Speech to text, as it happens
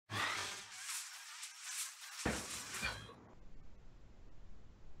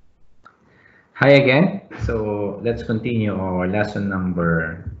Hi again. So let's continue our lesson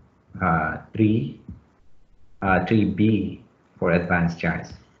number 3B for advanced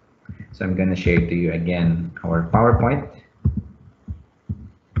charts. So I'm going to share to you again our PowerPoint.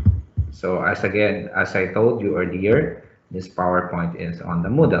 So as I told you earlier, this PowerPoint is on the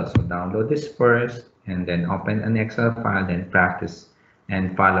Moodle. So download this first and then open an Excel file, then practice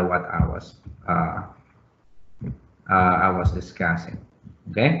and follow what I was discussing.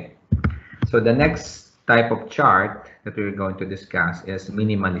 Okay. So the next type of chart that we're going to discuss is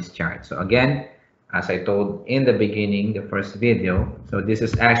minimalist chart. So again, as I told in the beginning, the first video, so this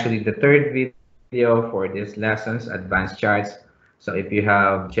is actually the third video for these lessons, advanced charts. So if you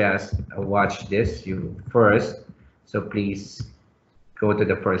have just watched this you first, so please go to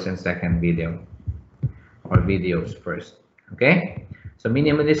the first and second video or videos first. Okay, so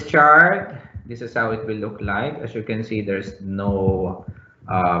minimalist chart, this is how it will look like. As you can see, there's no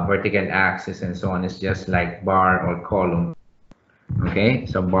vertical axis and so on. It's just like bar or column. Okay,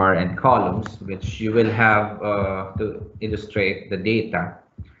 so bar and columns, which you will have to illustrate the data.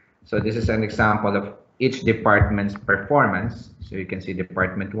 So this is an example of each department's performance. So you can see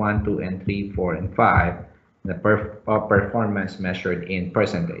department 1, 2, and 3, 4, and 5. The performance measured in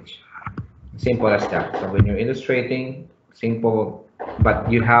percentage. Simple as that. So when you're illustrating, simple, but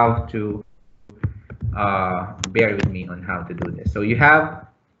you have to bear with me on how to do this. So you have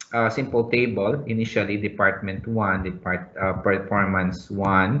a simple table. Initially, department 1, performance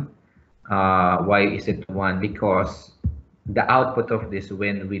 1. Why is it 1? Because the output of this,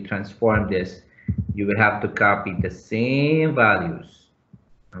 when we transform this, you will have to copy the same values,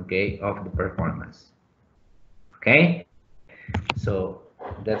 okay, of the performance. Okay, so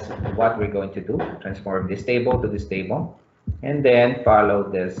that's what we're going to do. Transform this table to this table, and then follow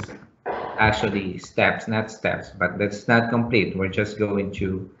this. Actually, steps, not steps, but that's not complete. We're just going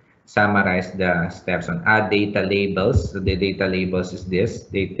to summarize the steps on add data labels. So the data labels is this,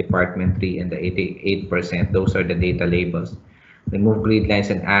 department 3 and the 88%. Those are the data labels. Remove grid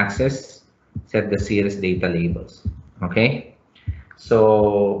lines and axes. Set the series data labels. Okay.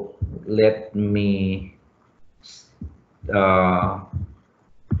 So let me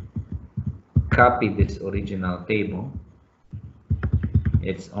copy this original table.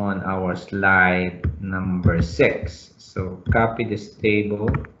 It's on our slide number 6. So copy this table.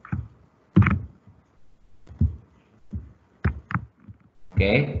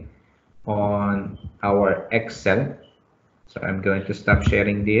 Okay, on our Excel. So I'm going to stop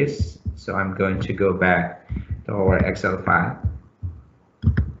sharing this. So I'm going to go back to our Excel file.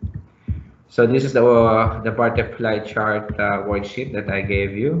 So this is the butterfly chart worksheet that I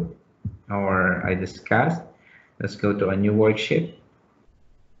gave you or I discussed. Let's go to a new worksheet.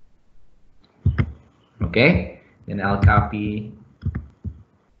 Okay, then I'll copy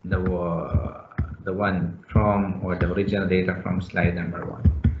the one from, or the original data from slide number 1.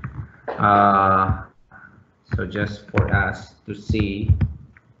 So just for us to see,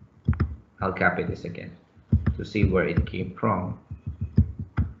 I'll copy this again to see where it came from.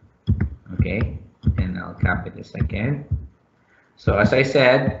 Okay, and I'll copy this again. So as I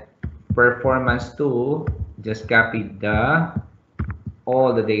said, performance 2, just copy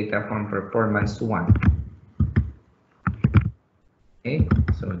all the data from performance 1. Okay,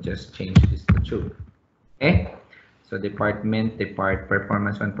 so just change this to true. Okay, so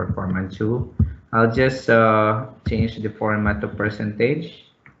performance 1, performance 2. I'll just change the format to percentage.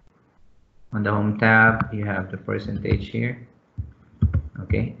 On the home tab, you have the percentage here.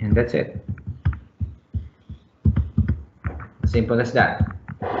 Okay, and that's it. Simple as that.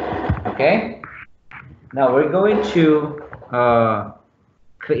 Okay, now we're going to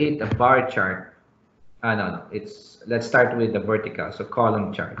create a bar chart. No, let's start with the vertical, so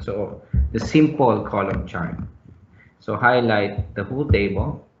column chart. So the simple column chart. So highlight the whole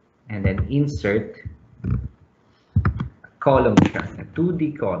table and then insert a column chart, a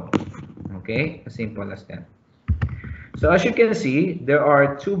 2D column. Okay, as simple as that. So as you can see, there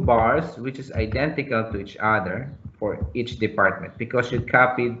are 2 bars which is identical to each other for each department because you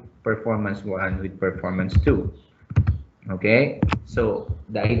copied performance 1 with performance 2. Okay, so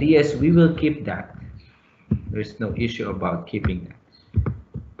the idea is we will keep that. There's no issue about keeping that.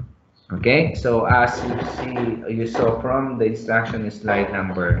 Okay, so as you saw from the instruction in slide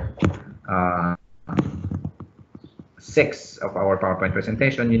number 6 of our PowerPoint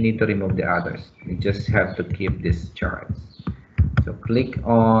presentation, you need to remove the others. You just have to keep these charts. So click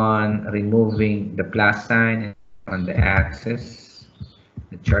on removing the plus sign on the axis,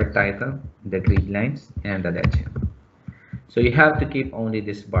 the chart title, the grid lines, and the legend. So you have to keep only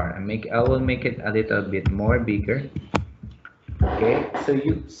this bar. I will make it a little bit more bigger. Okay, so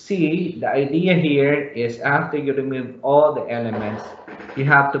you see the idea here is after you remove all the elements, you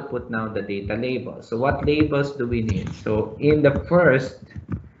have to put now the data label. So what labels do we need? So in the first,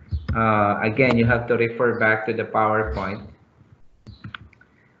 again, you have to refer back to the PowerPoint.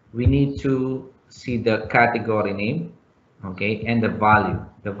 We need to see the category name, okay, and the value.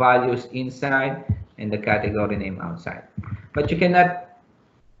 The value is inside and the category name outside. But you cannot,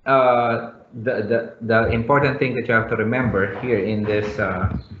 the important thing that you have to remember here in this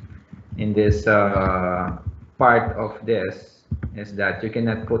part of this is that you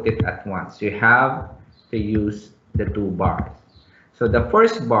cannot put it at once. You have to use the two bars. So the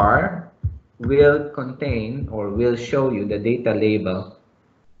first bar will contain or will show you the data label,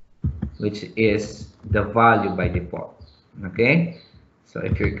 which is the value by default. Okay, so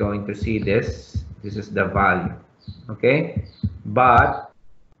if you're going to see this, this is the value. Okay, but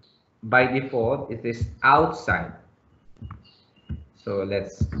by default it is outside. So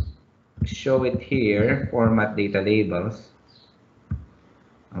let's show it here, format data labels.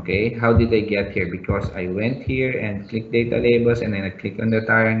 Okay, how did I get here? Because I went here and click data labels, and then I click on the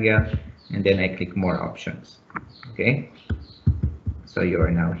triangle, and then I click more options. Okay, so you are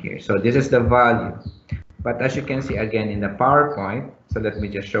now here. So this is the value. But as you can see again in the PowerPoint, so let me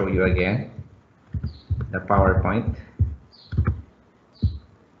just show you again the PowerPoint.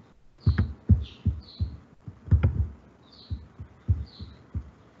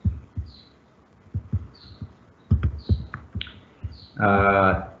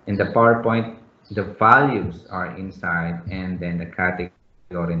 In the PowerPoint, the values are inside and then the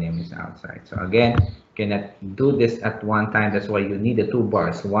category name is outside. So again, you cannot do this at one time. That's why you need the two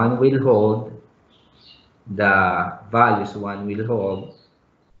bars. One will hold the values, one will hold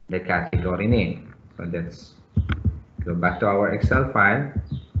the category name. So let's go back to our Excel file.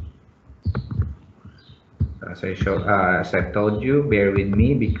 As I've told you, bear with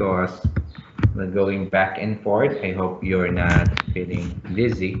me because we're going back and forth. I hope you're not feeling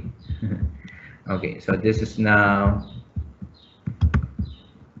dizzy. Okay, so this is now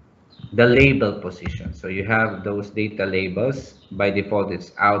the label position. So you have those data labels. By default,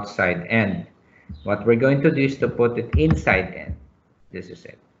 it's outside end. What we're going to do is to put it inside end. This is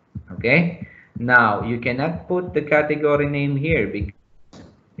it. Okay, now you cannot put the category name here because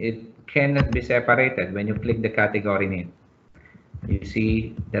it cannot be separated. When you click the category name, you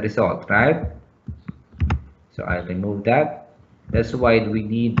see the result, right? So I'll remove that. That's why we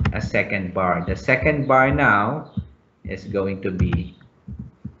need a second bar. The second bar now is going to be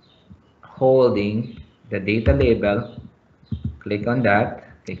holding the data label. Click on that,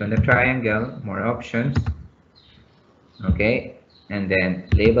 click on the triangle, more options. Okay, and then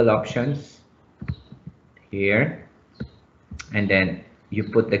label options here, and then you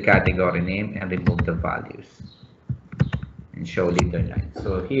put the category name and remove the values and show leader line.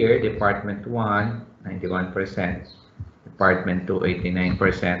 So here, department 1, 91%, department 2,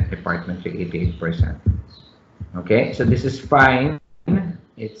 89%, department 3, 88%. Okay, so this is fine.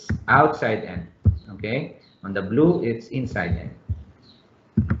 It's outside end. Okay, on the blue, it's inside end.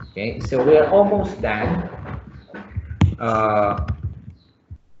 Okay, so we are almost done.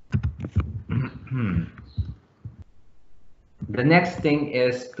 The next thing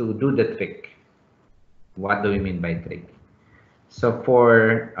is to do the trick. What do we mean by trick? So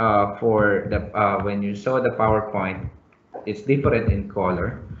for the when you saw the PowerPoint, it's different in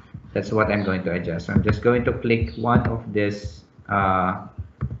color. That's what I'm going to adjust. So I'm just going to click one of this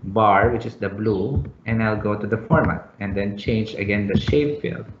bar, which is the blue, and I'll go to the format and then change again the shape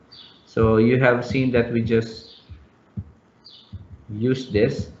field. So you have seen that we just use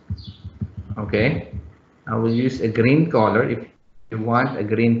this. Okay, I will use a green color if you want a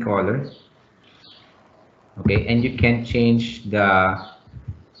green color. Okay, and you can change the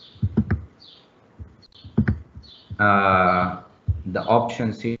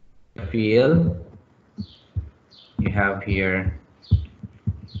options here. Field you have here,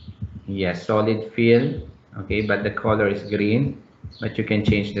 yes, solid fill. Okay, but the color is green, but you can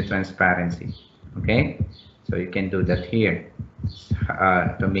change the transparency. Okay, so you can do that here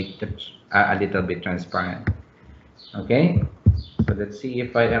to make it a little bit transparent. Okay, so let's see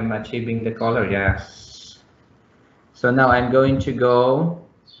if I am achieving the color. Yes. So now I'm going to go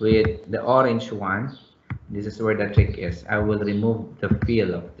with the orange one. This is where the trick is. I will remove the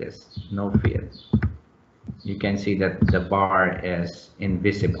fill of this, no fill. You can see that the bar is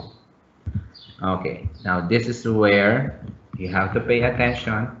invisible. Okay, now this is where you have to pay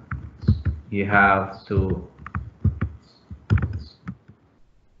attention. You have to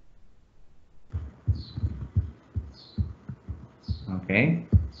okay.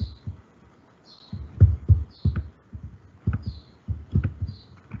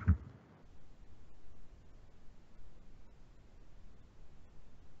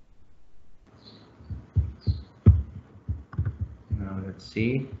 let's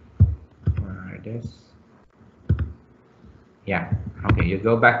see where it is. Yeah, okay, you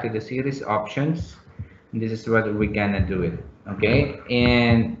go back to the series options. This is what we're gonna do it. Okay,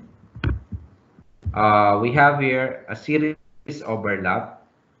 and we have here a series overlap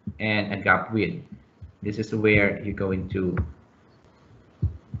and a gap width. This is where you're going to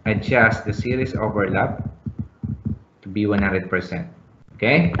adjust the series overlap to be 100%.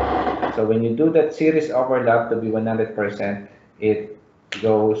 Okay, so when you do that series overlap to be 100%, it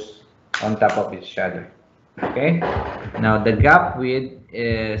goes on top of each other. Okay, now the gap width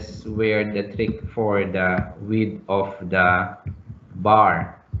is where the trick for the width of the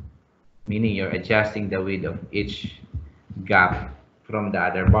bar, meaning you're adjusting the width of each gap from the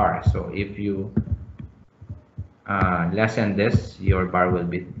other bar. So if you lessen this, your bar will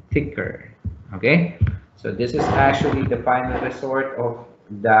be thicker. Okay, so this is actually the final resort of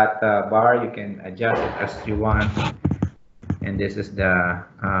that bar. You can adjust it as you want, and this is the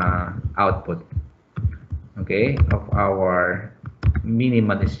output, okay, of our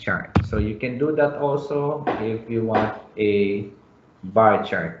minimalist chart. So you can do that also if you want a bar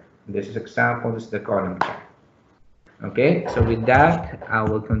chart. This is example, this is the column chart. Okay, so with that, I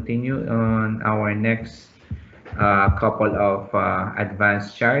will continue on our next couple of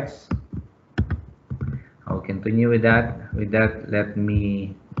advanced charts. I'll continue with that. With that, let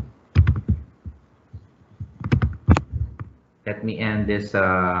me end this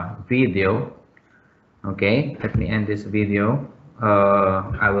video. Okay, let me end this video.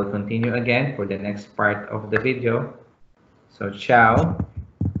 I will continue again for the next part of the video. So ciao.